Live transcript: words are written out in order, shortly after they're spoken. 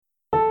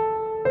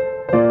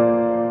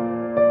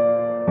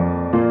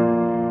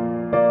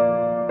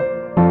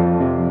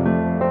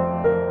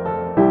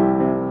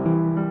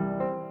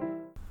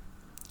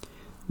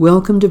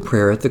Welcome to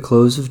prayer at the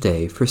close of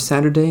day for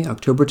Saturday,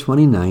 October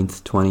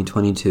 29th,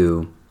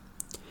 2022.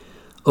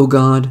 O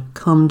God,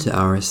 come to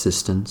our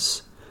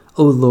assistance.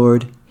 O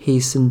Lord,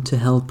 hasten to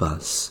help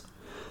us.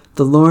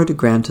 The Lord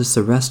grant us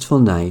a restful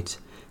night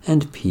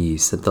and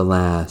peace at the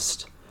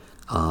last.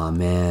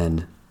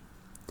 Amen.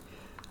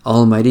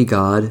 Almighty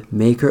God,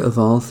 maker of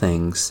all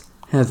things,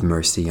 have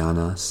mercy on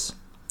us.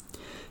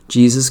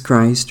 Jesus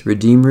Christ,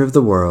 Redeemer of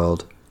the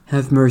world,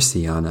 have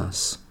mercy on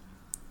us.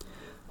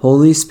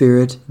 Holy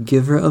Spirit,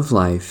 giver of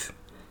life,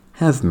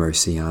 have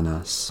mercy on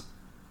us.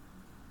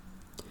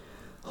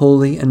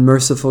 Holy and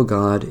merciful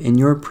God, in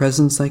your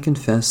presence I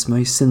confess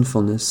my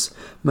sinfulness,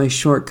 my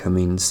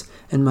shortcomings,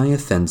 and my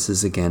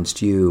offenses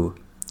against you.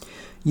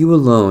 You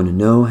alone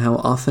know how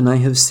often I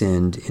have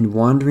sinned in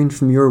wandering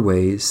from your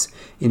ways,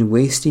 in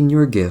wasting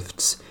your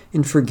gifts,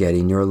 in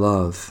forgetting your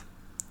love.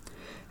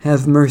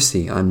 Have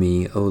mercy on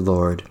me, O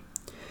Lord.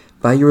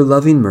 By your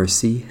loving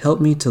mercy,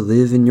 help me to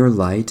live in your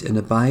light and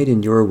abide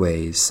in your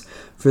ways,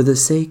 for the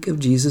sake of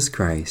Jesus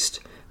Christ,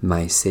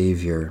 my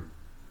Savior.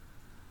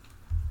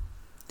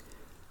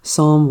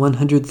 Psalm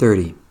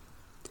 130.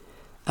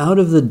 Out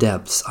of the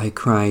depths I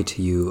cry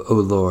to you, O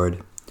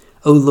Lord.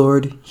 O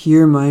Lord,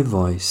 hear my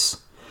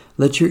voice.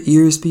 Let your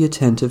ears be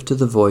attentive to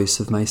the voice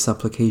of my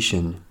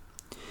supplication.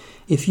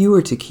 If you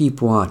were to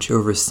keep watch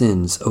over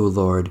sins, O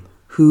Lord,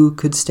 who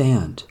could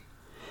stand?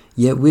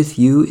 Yet with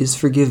you is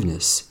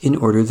forgiveness, in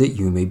order that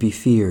you may be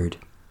feared.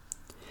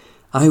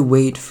 I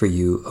wait for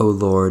you, O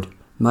Lord,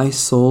 my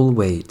soul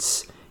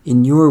waits.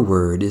 In your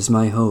word is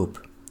my hope.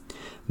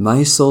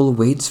 My soul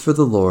waits for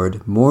the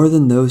Lord more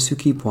than those who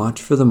keep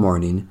watch for the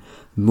morning,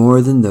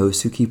 more than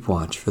those who keep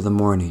watch for the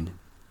morning.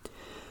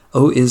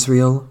 O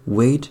Israel,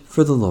 wait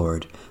for the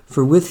Lord,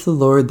 for with the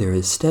Lord there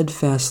is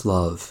steadfast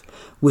love,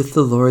 with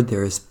the Lord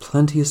there is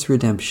plenteous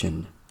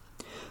redemption.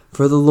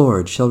 For the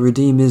Lord shall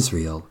redeem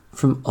Israel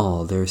from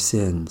all their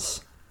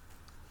sins.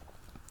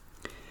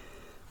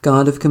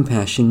 God of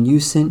compassion, you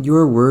sent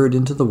your word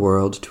into the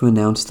world to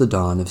announce the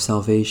dawn of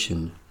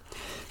salvation.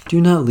 Do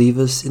not leave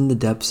us in the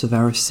depths of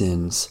our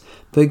sins,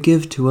 but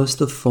give to us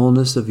the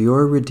fullness of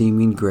your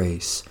redeeming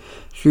grace,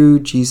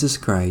 through Jesus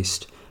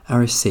Christ,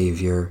 our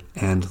Savior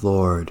and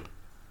Lord.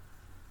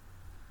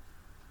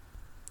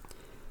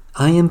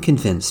 I am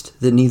convinced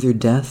that neither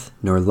death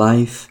nor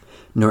life,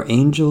 nor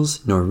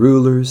angels nor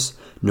rulers,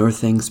 nor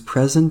things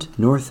present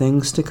nor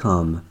things to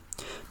come,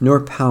 nor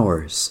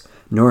powers,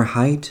 nor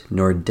height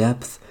nor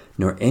depth,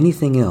 nor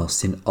anything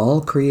else in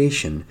all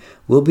creation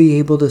will be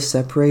able to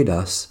separate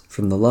us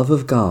from the love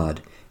of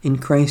God in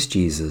Christ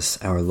Jesus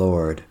our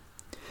Lord.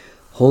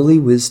 Holy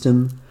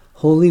wisdom,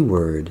 holy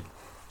word,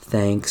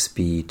 thanks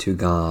be to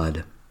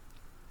God.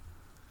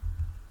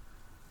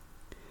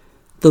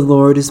 The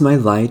Lord is my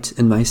light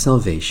and my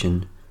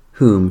salvation.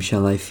 Whom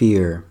shall I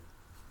fear?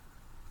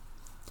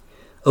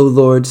 O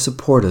Lord,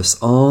 support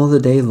us all the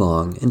day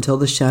long until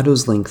the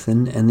shadows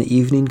lengthen and the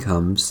evening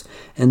comes,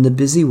 and the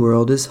busy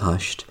world is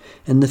hushed,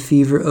 and the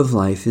fever of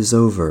life is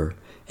over,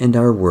 and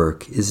our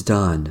work is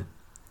done.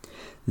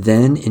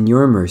 Then, in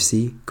your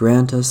mercy,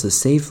 grant us a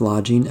safe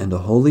lodging and a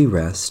holy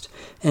rest,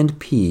 and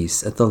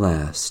peace at the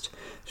last,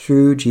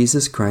 through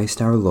Jesus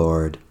Christ our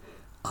Lord.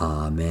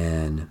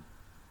 Amen.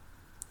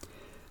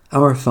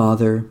 Our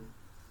Father,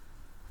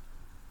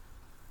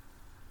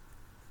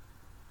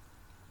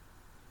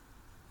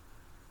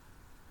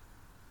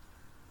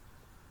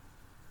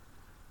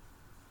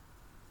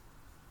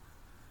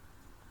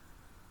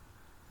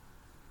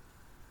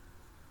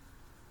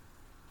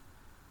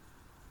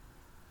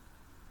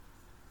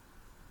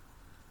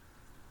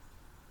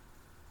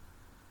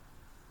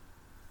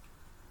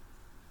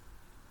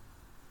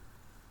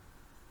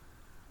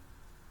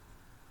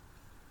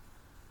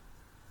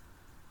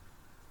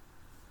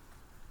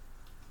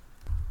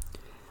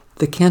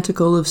 the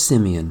Canticle of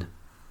Simeon.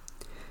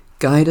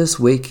 Guide us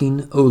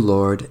waking, O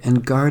Lord,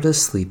 and guard us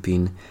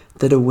sleeping,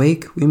 that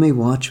awake we may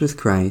watch with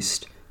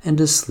Christ, and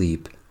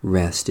asleep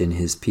rest in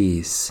his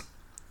peace.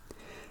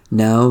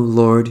 Now,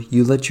 Lord,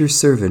 you let your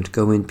servant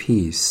go in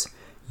peace.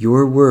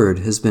 Your word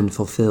has been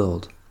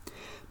fulfilled.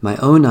 My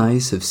own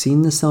eyes have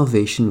seen the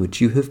salvation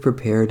which you have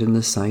prepared in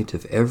the sight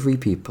of every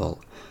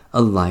people,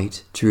 a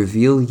light to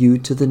reveal you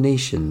to the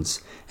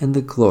nations and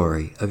the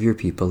glory of your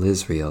people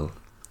Israel.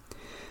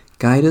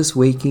 Guide us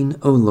waking,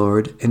 O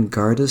Lord, and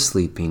guard us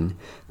sleeping,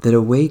 that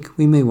awake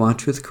we may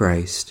watch with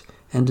Christ,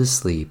 and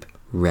asleep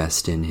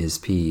rest in his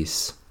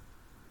peace.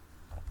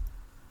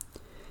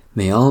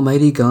 May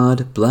Almighty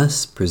God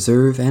bless,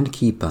 preserve, and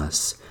keep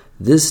us,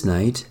 this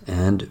night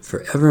and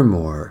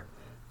forevermore.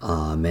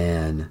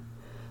 Amen.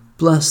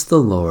 Bless the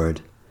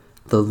Lord.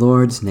 The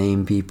Lord's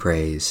name be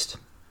praised.